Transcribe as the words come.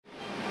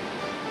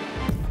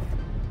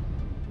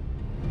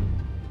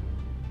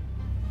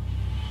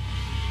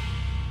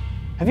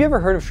Have you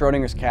ever heard of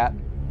Schrödinger's cat?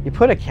 You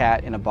put a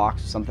cat in a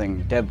box with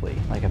something deadly,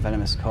 like a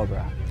venomous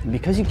cobra. And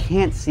because you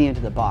can't see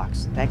into the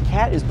box, that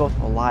cat is both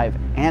alive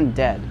and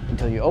dead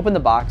until you open the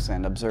box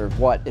and observe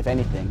what, if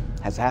anything,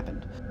 has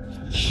happened.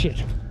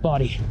 Shit,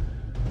 body.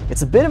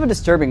 It's a bit of a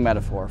disturbing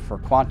metaphor for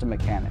quantum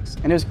mechanics,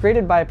 and it was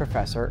created by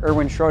Professor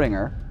Erwin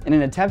Schrödinger in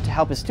an attempt to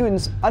help his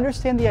students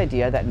understand the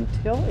idea that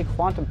until a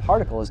quantum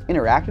particle is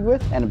interacted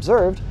with and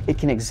observed, it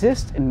can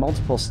exist in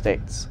multiple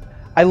states.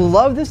 I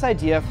love this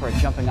idea for a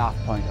jumping off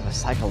point of a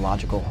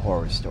psychological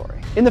horror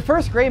story. In the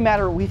first gray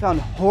matter, we found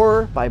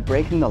horror by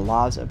breaking the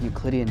laws of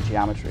Euclidean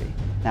geometry.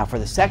 Now for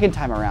the second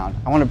time around,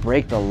 I want to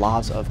break the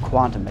laws of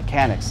quantum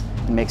mechanics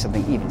and make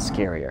something even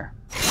scarier.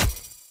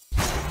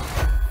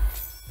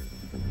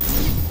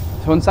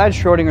 So inside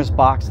Schrödinger's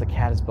box, the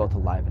cat is both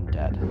alive and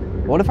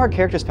dead. What if our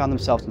characters found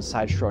themselves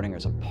inside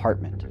Schrödinger's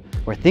apartment,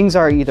 where things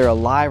are either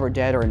alive or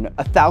dead or in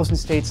 1,000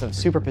 states of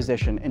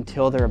superposition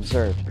until they're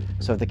observed?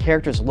 So if the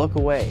characters look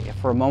away, if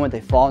for a moment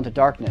they fall into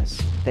darkness,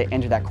 they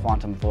enter that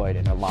quantum void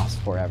and are lost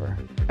forever.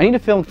 I need to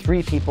film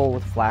 3 people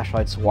with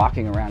flashlights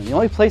walking around. The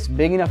only place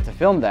big enough to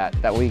film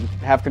that we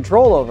have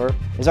control over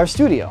is our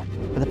studio.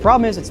 But the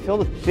problem is it's filled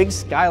with big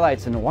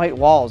skylights and white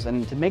walls,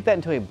 and to make that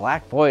into a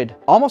black void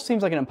almost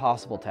seems like an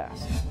impossible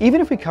task.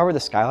 Even if we cover the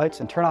skylights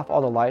and turn off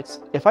all the lights,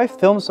 if I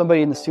film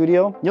somebody in the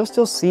studio, you'll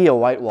still see a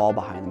white wall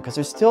behind them because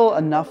there's still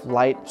enough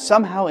light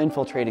somehow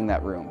infiltrating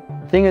that room.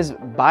 The thing is,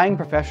 buying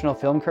professional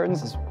film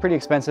curtains is pretty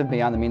expensive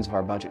beyond the means of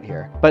our budget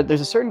here. But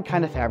there's a certain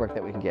kind of fabric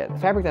that we can get. A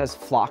fabric that has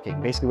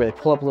flocking, basically where they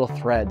pull up little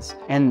threads,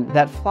 and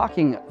that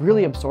flocking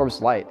really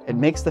absorbs light. It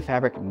makes the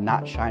fabric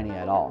not shiny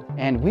at all.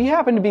 And we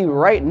happen to be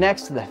right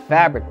next to the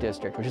Fabric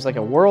District, which is like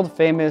a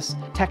world-famous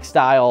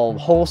textile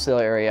wholesale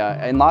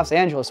area in Los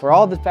Angeles where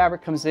all the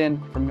fabric comes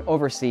in from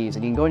overseas,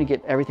 and you can go and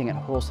get everything at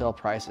wholesale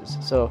prices.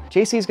 So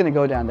JC is going to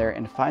go down there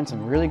and find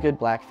some really good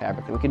black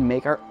fabric that we can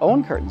make our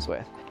own curtains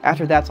with.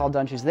 After that's all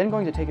done, she's then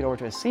going to take it over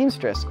to a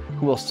seamstress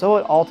who will sew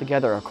it all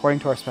together according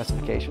to our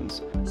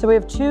specifications. So we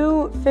have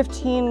 2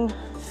 15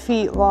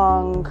 feet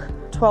long,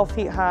 12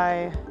 feet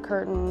high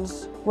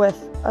curtains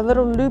with a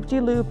little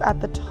loop-de-loop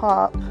at the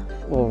top.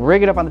 We'll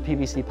rig it up on the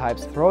PVC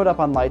pipes, throw it up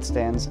on light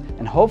stands,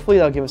 and hopefully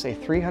that'll give us a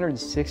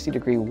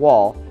 360-degree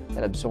wall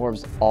that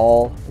absorbs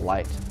all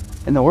light.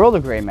 In the world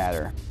of gray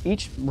matter,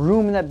 each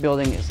room in that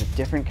building is a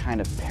different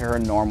kind of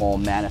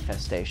paranormal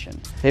manifestation.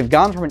 They've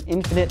gone from an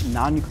infinite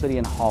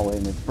non-Euclidean hallway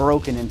and they've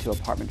broken into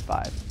apartment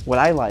 5. What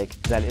I like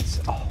is that it's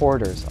a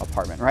hoarder's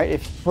apartment,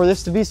 right? For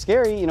this to be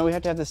scary, we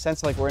have to have this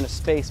sense of like we're in a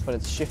space, but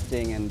it's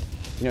shifting, and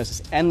it's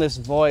this endless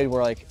void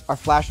where like our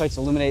flashlights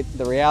illuminate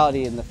the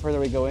reality, and the further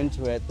we go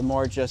into it, the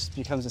more it just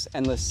becomes this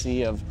endless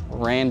sea of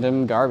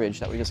random garbage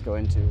that we just go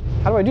into.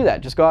 How do I do that?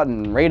 Just go out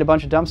and raid a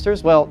bunch of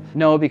dumpsters? Well,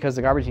 no, because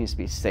the garbage needs to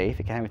be safe.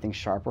 It can't have anything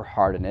sharp or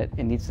hard in it.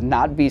 It needs to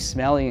not be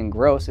smelly and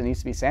gross. It needs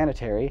to be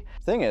sanitary.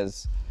 The thing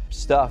is,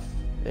 stuff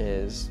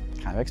is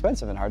kind of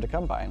expensive and hard to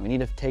come by, and we need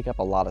to take up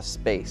a lot of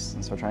space.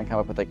 And so we're trying to come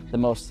up with like the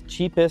most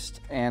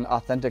cheapest and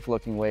authentic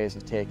looking ways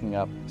of taking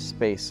up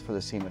space for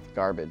the scene with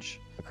garbage.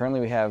 But currently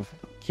we have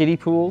kiddie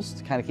pools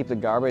to kind of keep the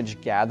garbage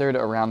gathered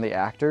around the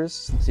actors.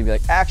 So you'd be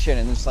like, action,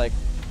 and it's like,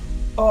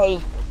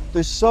 oh,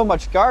 there's so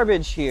much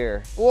garbage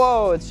here.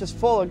 Whoa, it's just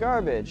full of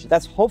garbage.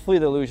 That's hopefully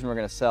the illusion we're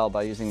gonna sell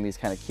by using these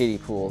kind of kiddie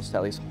pools to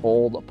at least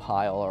hold a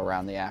pile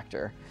around the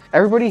actor.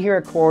 Everybody here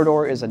at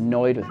Corridor is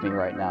annoyed with me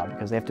right now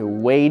because they have to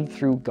wade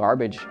through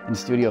garbage in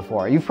Studio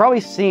 4. You've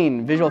probably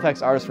seen visual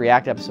effects artists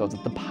react episodes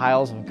with the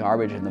piles of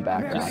garbage in the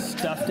background. Just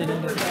stuffed it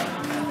into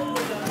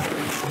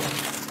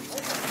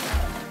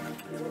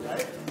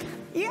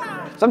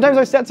Sometimes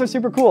our sets are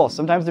super cool.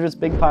 Sometimes they're just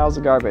big piles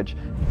of garbage.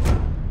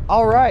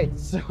 All right,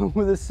 so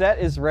the set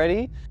is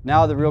ready.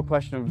 Now the real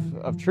question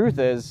of truth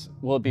is,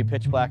 will it be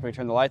pitch black when we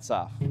turn the lights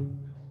off?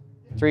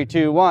 3,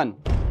 2, 1.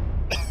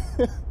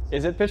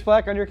 Is it pitch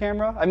black on your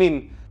camera? I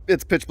mean,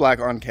 it's pitch black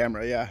on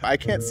camera, yeah. I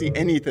can't see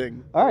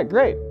anything. All right,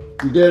 great.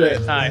 You did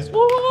it. Nice.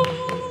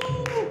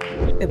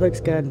 It looks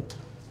good.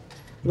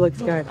 It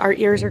looks good. Our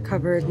ears are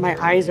covered. My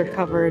eyes are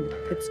covered.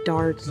 It's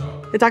dark.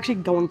 It's actually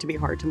going to be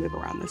hard to move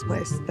around this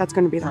place. That's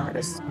going to be the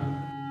hardest.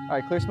 All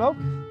right, clear smoke.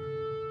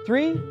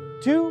 3,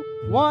 2,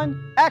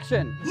 1,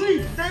 action.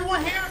 Please, stay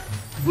one here.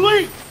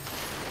 Please.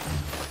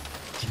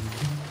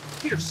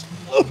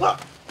 All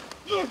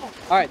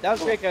right, that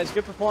was great, guys.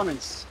 Good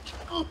performance.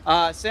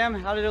 Sam,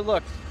 how did it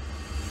look?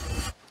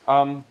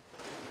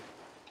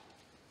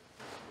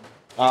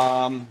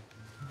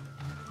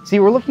 See,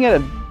 we're looking at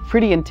a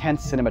pretty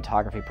intense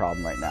cinematography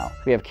problem right now.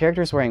 We have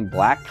characters wearing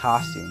black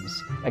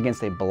costumes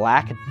against a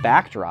black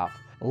backdrop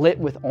lit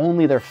with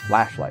only their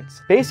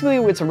flashlights. Basically,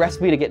 it's a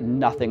recipe to get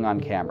nothing on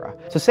camera.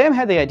 So Sam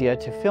had the idea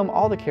to film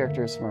all the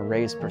characters from a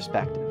raised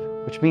perspective,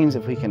 which means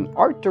if we can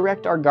art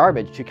direct our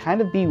garbage to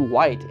kind of be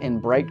white in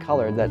bright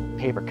color, that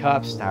paper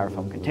cups,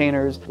 styrofoam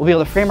containers, we'll be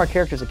able to frame our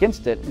characters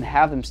against it and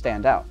have them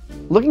stand out.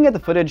 Looking at the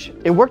footage,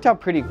 it worked out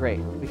pretty great.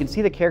 We can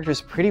see the characters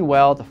pretty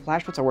well. The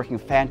flash floats are working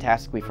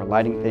fantastically for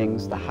lighting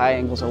things. The high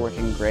angles are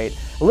working great.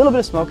 A little bit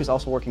of smoke is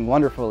also working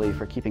wonderfully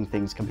for keeping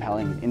things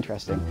compelling and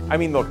interesting. I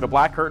mean, look, the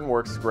black curtain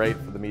works great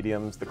for the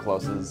mediums, the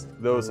closes.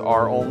 Those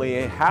are only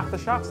half the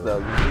shots though.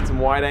 You need some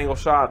wide angle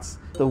shots.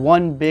 The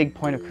one big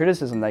point of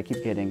criticism that I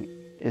keep getting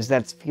is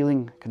that it's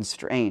feeling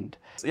constrained.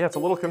 So yeah, it's a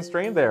little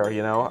constrained there,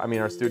 you know? I mean,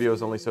 our studio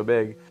is only so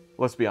big.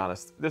 Let's be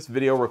honest, this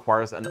video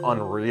requires an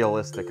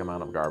unrealistic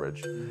amount of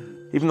garbage.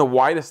 Even the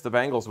widest of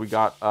angles we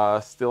got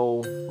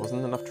still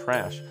wasn't enough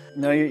trash.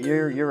 No,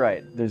 you're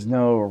right. There's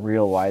no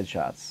real wide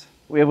shots.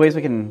 We have ways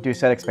we can do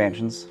set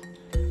expansions.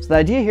 So the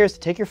idea here is to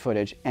take your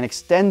footage and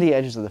extend the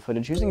edges of the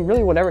footage using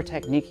really whatever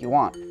technique you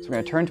want. So we're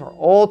gonna turn to our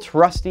old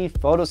trusty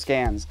photo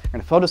scans. We're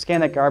gonna photo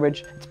scan that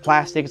garbage. It's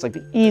plastic, it's like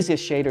the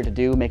easiest shader to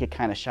do, make it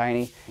kind of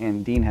shiny,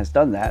 and Dean has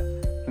done that.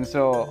 And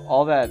so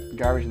all that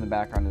garbage in the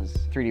background is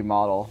 3D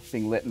model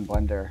being lit in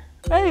Blender.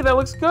 Hey, that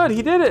looks good,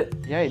 he did it.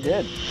 Yeah, he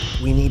did.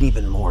 We need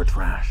even more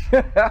trash.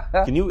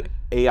 Can you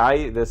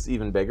AI this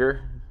even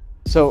bigger?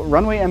 So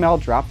Runway ML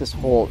dropped this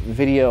whole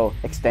video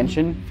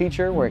extension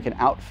feature where it can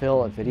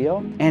outfill a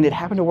video, and it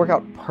happened to work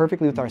out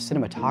perfectly with our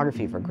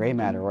cinematography for gray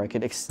matter, where I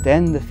could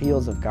extend the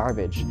fields of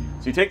garbage.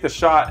 So you take the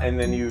shot and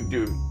then you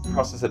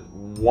process it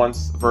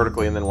once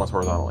vertically and then once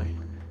horizontally.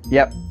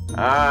 Yep.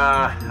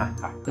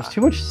 Ah. There's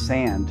too much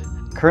sand.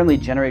 Currently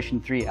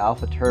Generation 3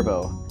 Alpha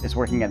Turbo is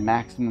working at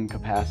maximum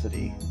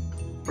capacity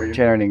for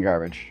generating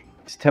garbage.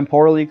 It's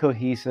temporally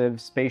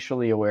cohesive,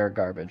 spatially aware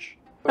garbage.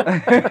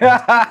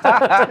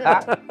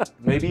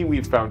 Maybe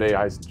we've found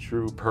AI's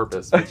true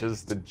purpose, which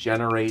is to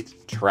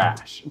generate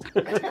trash.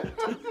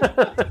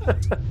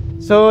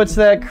 So it's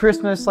that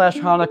Christmas /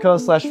 Hanukkah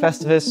 /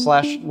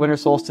 Festivus / winter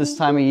solstice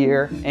time of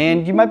year,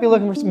 and you might be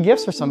looking for some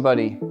gifts for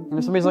somebody. And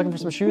if somebody's looking for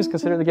some shoes,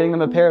 consider getting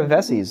them a pair of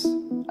VESSIs.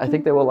 I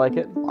think they will like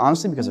it,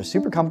 honestly, because they're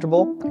super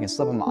comfortable. I can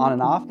slip them on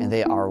and off, and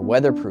they are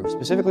weatherproof,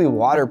 specifically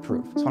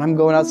waterproof. So when I'm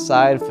going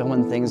outside,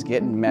 filming things,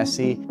 getting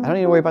messy, I don't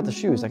need to worry about the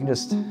shoes. I can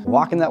just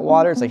walk in that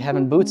water. It's like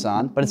having boots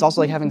on, but it's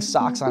also like having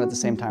socks on at the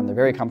same time. They're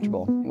very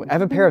comfortable. I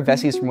have a pair of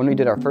VESSIs from when we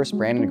did our first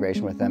brand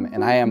integration with them,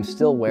 and I am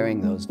still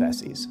wearing those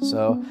VESSIs.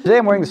 So today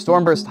I'm wearing the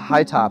Stormburst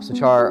high tops,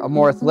 which are a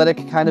more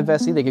athletic kind of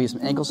VESSI. They give you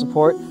some ankle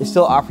support. They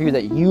still offer you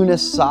that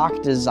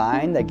unisock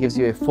design that gives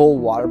you a full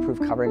waterproof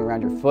covering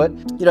around your foot.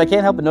 You know, I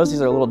can't help but notice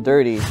these are a little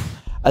dirty.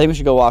 I think we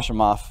should go wash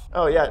them off.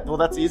 Oh yeah, well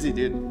that's easy,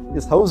 dude.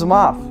 Just hose them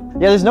off.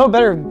 Yeah, there's no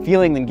better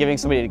feeling than giving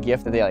somebody a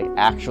gift that they like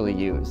actually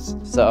use.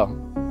 So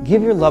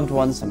give your loved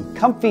ones some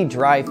comfy,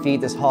 dry feet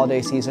this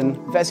holiday season.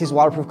 VESSI's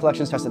waterproof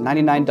collection starts at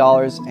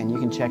 $99, and you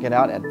can check it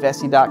out at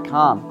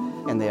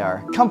VESSI.com. And they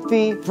are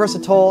comfy,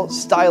 versatile,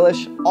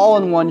 stylish,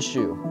 all-in-one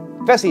shoe.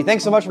 VESSI,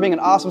 thanks so much for being an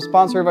awesome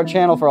sponsor of our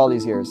channel for all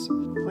these years.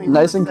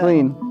 Nice and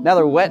clean. Now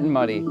they're wet and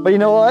muddy. But you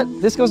know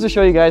what? This goes to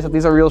show you guys that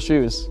these are real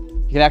shoes.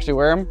 You can actually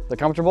wear them, they're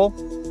comfortable.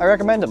 I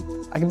recommend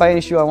them. I can buy any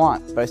shoe I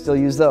want, but I still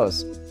use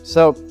those.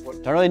 So,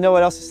 don't really know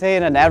what else to say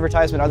in an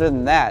advertisement other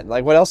than that.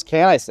 Like, what else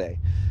can I say?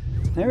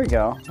 There we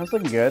go, that's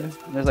looking good.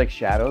 There's like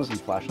shadows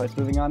and flashlights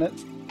moving on it.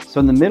 So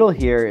in the middle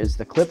here is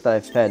the clip that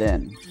I've fed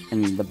in,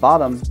 and the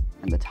bottom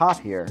and the top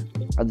here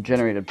are the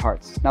generated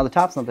parts. Now the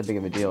top's not that big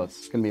of a deal,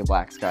 it's gonna be a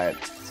black sky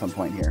at some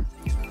point here.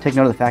 Take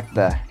note of the fact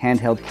that the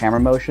handheld camera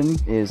motion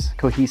is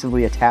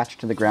cohesively attached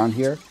to the ground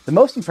here. The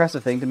most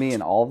impressive thing to me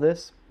in all of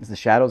this is the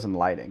shadows and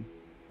lighting,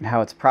 and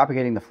how it's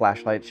propagating the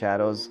flashlight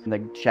shadows and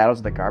the shadows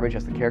of the garbage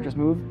as the characters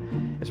move.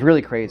 It's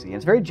really crazy, and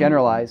it's very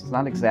generalized, it's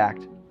not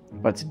exact,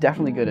 but it's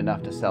definitely good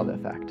enough to sell the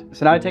effect.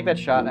 So now I take that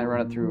shot and I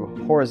run it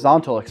through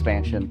horizontal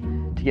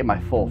expansion to get my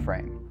full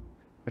frame,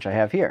 which I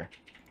have here.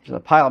 There's a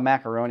pile of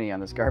macaroni on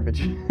this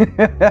garbage.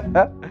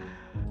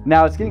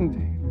 Now it's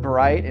getting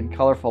bright and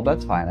colorful, but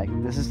that's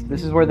fine. This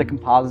is where the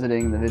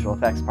compositing and the visual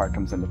effects part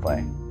comes into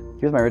play.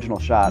 Here's my original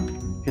shot.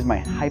 Here's my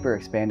hyper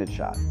expanded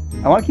shot.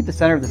 I want to keep the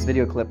center of this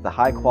video clip the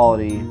high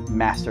quality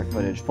master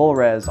footage, full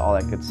res, all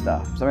that good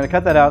stuff. So I'm going to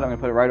cut that out. I'm going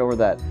to put it right over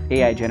that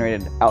AI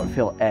generated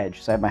outfill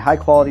edge. So I have my high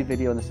quality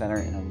video in the center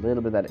and a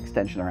little bit of that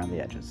extension around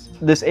the edges.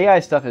 This AI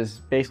stuff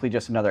is basically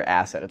just another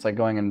asset. It's like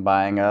going and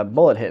buying a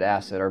bullet hit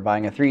asset or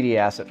buying a 3D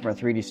asset from a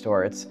 3D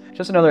store. It's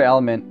just another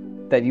element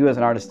that you as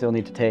an artist still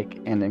need to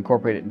take and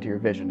incorporate it into your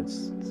vision.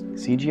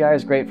 CGI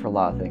is great for a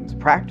lot of things.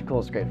 Practical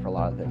is great for a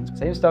lot of things.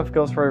 Same stuff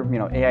goes for, you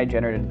know, AI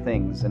generated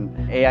things,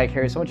 and AI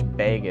carries so much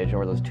baggage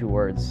over those two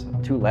words,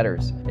 two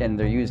letters, and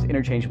they're used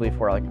interchangeably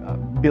for like a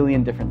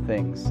billion different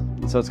things.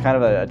 And so it's kind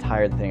of a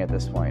tired thing at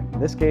this point. In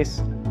this case,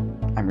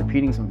 I'm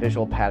repeating some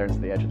visual patterns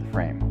at the edge of the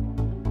frame.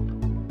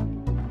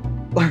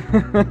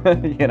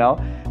 You know?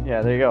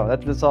 Yeah, there you go.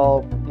 That's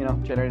all, you know,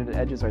 generated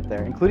edges right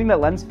there, including that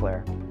lens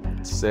flare.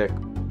 Sick.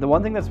 The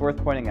one thing that's worth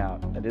pointing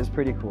out that is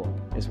pretty cool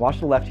is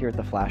watch the left here at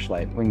the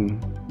flashlight when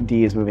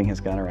D is moving his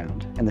gun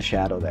around and the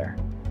shadow there.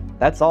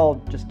 That's all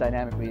just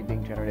dynamically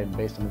being generated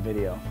based on the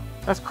video.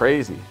 That's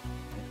crazy.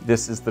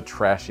 This is the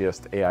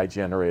trashiest AI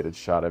generated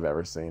shot I've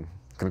ever seen.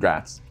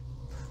 Congrats.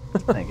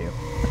 Thank you.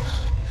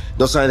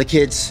 No sign of the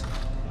kids.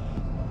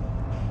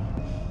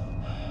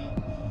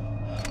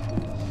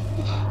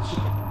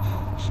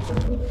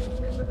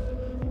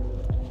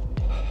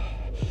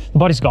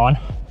 body's gone.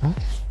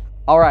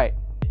 All right,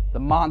 the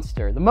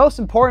monster, the most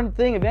important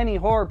thing of any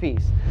horror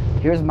piece.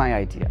 Here's my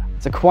idea.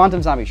 It's a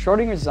quantum zombie,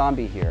 Schrödinger's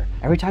zombie here.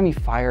 Every time you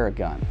fire a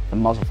gun, the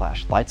muzzle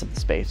flash lights up the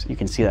space. You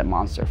can see that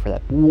monster for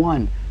that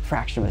one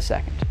fraction of a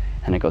second,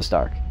 and it goes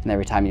dark. And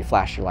every time you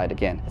flash your light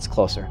again, it's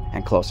closer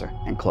and closer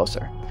and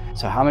closer.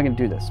 So how am I gonna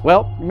do this?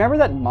 Well, remember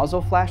that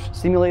muzzle flash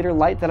simulator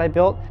light that I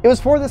built? It was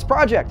for this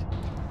project.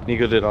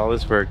 Niko did all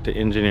this work to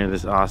engineer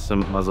this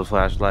awesome muzzle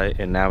flashlight,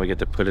 and now we get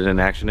to put it in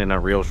action in a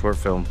real short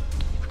film.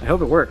 I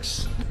hope it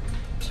works.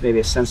 So maybe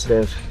a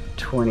sensitive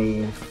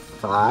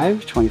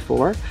 25,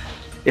 24.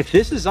 If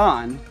this is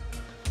on,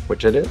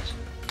 which it is.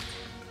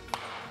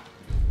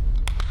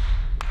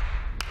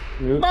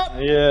 Nope,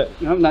 not yet.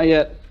 Nope, not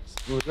yet.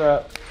 What's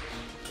up?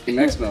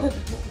 Next mode.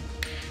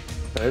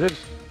 There it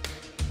is.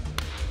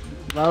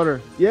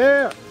 Louder.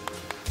 Yeah.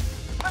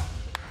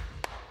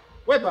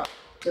 Whip up.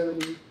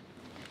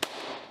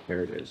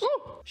 There it is.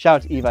 Shout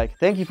out to E-Bike.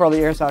 Thank you for all the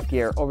airsoft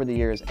gear over the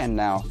years and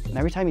now. And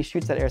every time he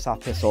shoots that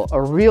airsoft pistol,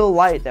 a real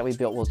light that we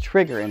built will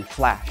trigger and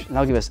flash. And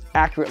that'll give us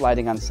accurate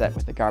lighting on set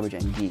with the garbage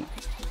and yeet.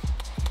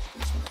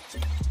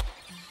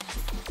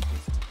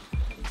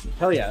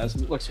 Hell yeah,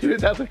 that looks good. Dude,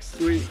 that looks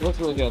sweet. Looks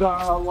really good.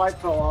 Light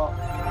fell off.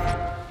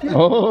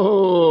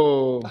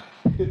 Oh.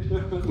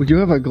 Would you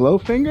have a glow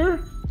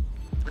finger?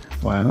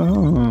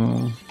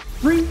 Wow.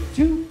 3,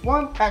 2,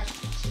 1, action.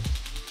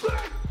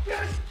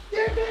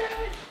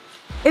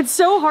 It's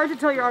so hard to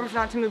tell your arms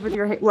not to move with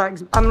your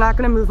legs. I'm not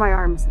gonna move my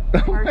arms.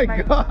 Oh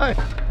my God.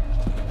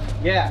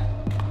 Yeah.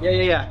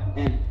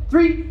 And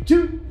 3,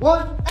 2,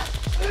 1,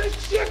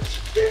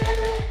 action.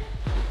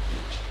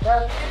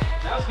 That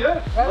was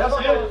good. That was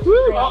good.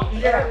 Woo. All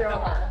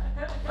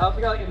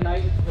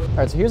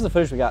right, so here's the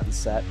footage we got in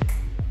set.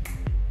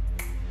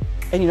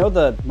 And you know,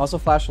 the muzzle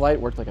flash light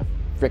worked like a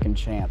freaking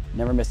champ.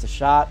 Never missed a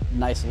shot,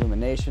 nice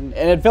illumination,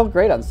 and it felt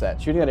great on set.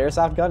 Shooting that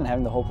airsoft gun and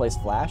having the whole place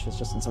flash,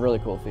 it's a really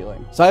cool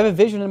feeling. So I have a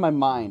vision in my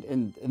mind,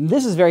 and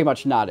this is very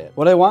much not it.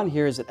 What I want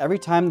here is that every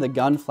time the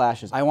gun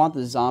flashes, I want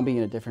the zombie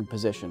in a different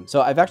position.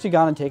 So I've actually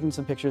gone and taken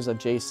some pictures of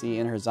JC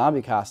in her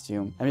zombie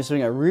costume. I'm just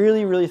doing a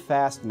really, really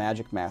fast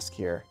magic mask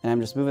here, and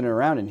I'm just moving it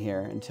around in here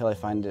until I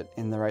find it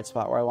in the right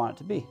spot where I want it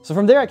to be. So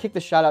from there, I kick the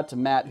shot out to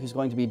Matt, who's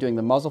going to be doing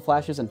the muzzle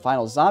flashes and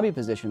final zombie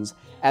positions,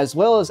 as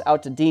well as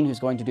out to Dean, who's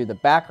going to do the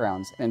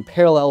backgrounds. And in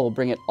parallel, we'll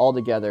bring it all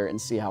together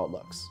and see how it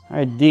looks. All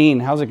right, Dean,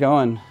 how's it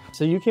going?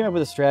 So you came up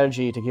with a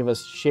strategy to give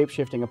us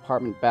shape-shifting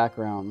apartment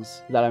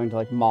backgrounds without having to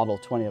like model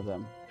 20 of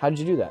them. How did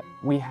you do that?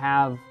 We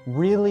have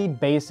really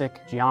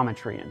basic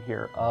geometry in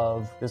here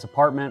of this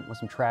apartment with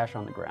some trash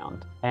on the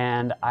ground.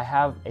 And I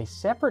have a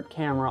separate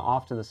camera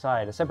off to the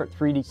side, a separate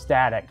 3D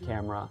static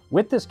camera.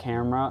 With this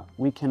camera,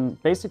 we can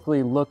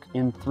basically look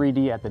in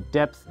 3D at the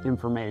depth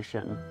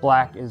information.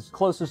 Black is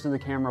closest to the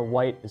camera,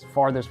 white is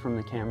farthest from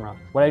the camera.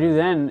 What I do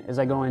then is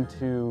I go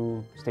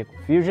into Stable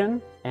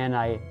Diffusion, and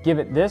I give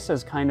it this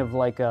as kind of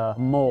like a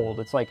mold.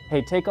 It's like,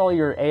 hey, take all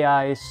your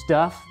AI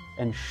stuff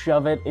and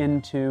shove it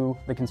into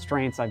the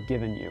constraints I've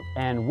given you.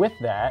 And with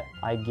that,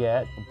 I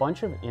get a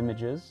bunch of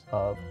images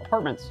of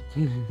apartments.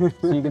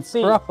 So you can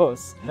see,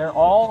 Gross. they're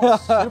all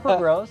super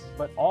gross,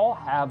 but all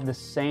have the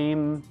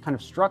same kind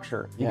of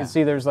structure. You can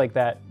see there's like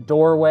that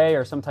doorway,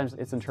 or sometimes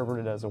it's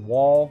interpreted as a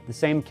wall, the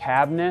same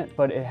cabinet,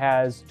 but it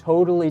has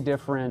totally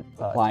different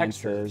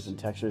Appliances and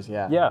textures,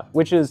 yeah. Yeah,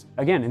 which is,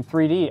 again, in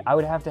 3D, I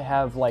would have to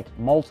have like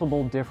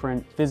multiple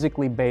different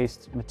physically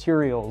based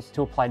materials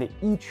to apply to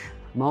each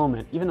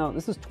moment, even though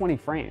this is 20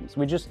 frames.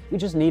 We just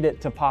need it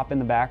to pop in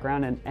the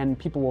background, and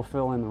people will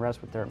fill in the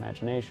rest with their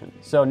imagination.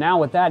 So now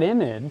with that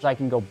image, I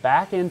can go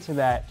back into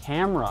that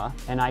camera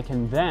and I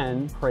can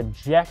then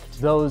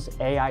project those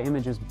AI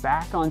images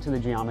back onto the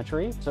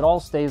geometry, so it all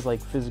stays like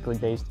physically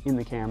based in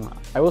the camera.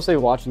 I will say,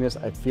 watching this,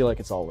 I feel like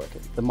it's all working.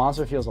 The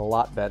monster feels a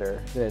lot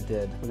better than it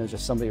did when it was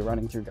just somebody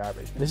running through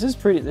garbage. This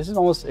is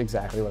almost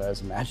exactly what I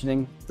was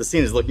imagining. The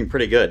scene is looking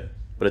pretty good,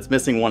 but it's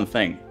missing one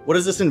thing. What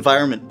is this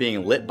environment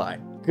being lit by?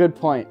 Good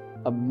point.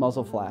 A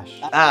muzzle flash.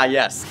 Ah,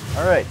 yes.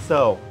 All right,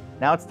 so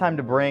now it's time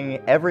to bring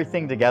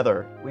everything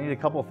together. We need a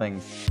couple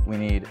things. We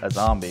need a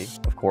zombie,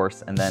 of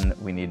course, and then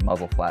we need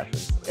muzzle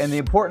flashes. And the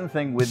important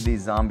thing with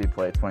these zombie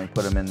plates when we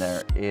put them in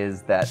there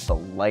is that the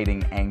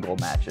lighting angle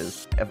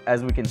matches.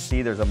 As we can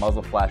see, there's a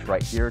muzzle flash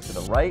right here to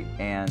the right,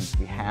 and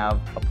we have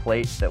a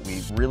plate that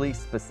we really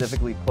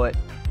specifically put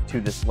to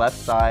this left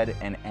side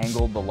and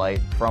angled the light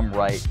from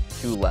right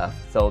to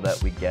left so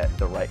that we get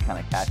the right kind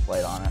of catch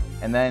light on it.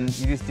 And then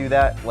you just do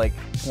that like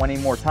 20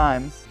 more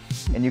times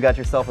and you got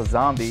yourself a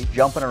zombie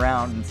jumping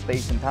around in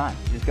space and time.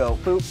 You just go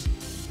boop,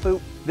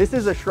 boop. This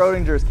is a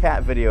Schrödinger's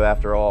cat video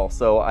after all,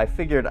 so I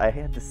figured I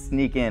had to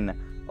sneak in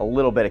a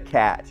little bit of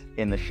cat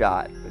in the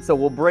shot. So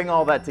we'll bring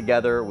all that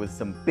together with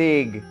some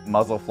big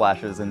muzzle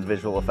flashes and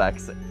visual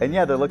effects. And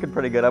yeah, they're looking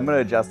pretty good. I'm gonna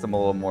adjust them a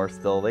little more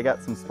still. They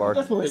got some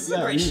sparks. This is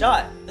a great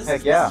shot. This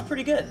is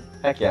pretty good.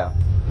 Heck yeah.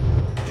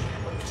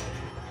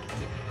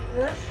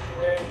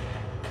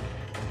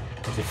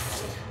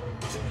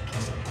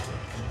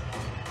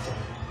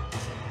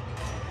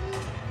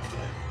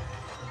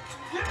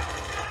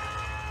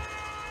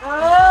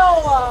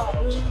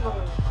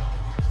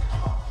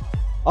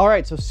 All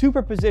right, so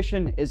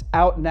Superposition is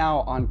out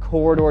now on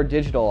Corridor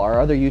Digital,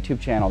 our other YouTube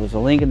channel. There's a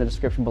link in the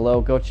description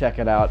below. Go check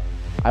it out.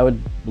 I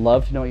would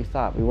love to know what you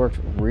thought. We worked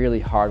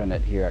really hard on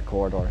it here at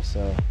Corridor,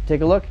 so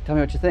take a look. Tell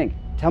me what you think.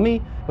 Tell me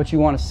what you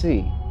want to see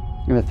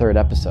in the third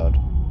episode.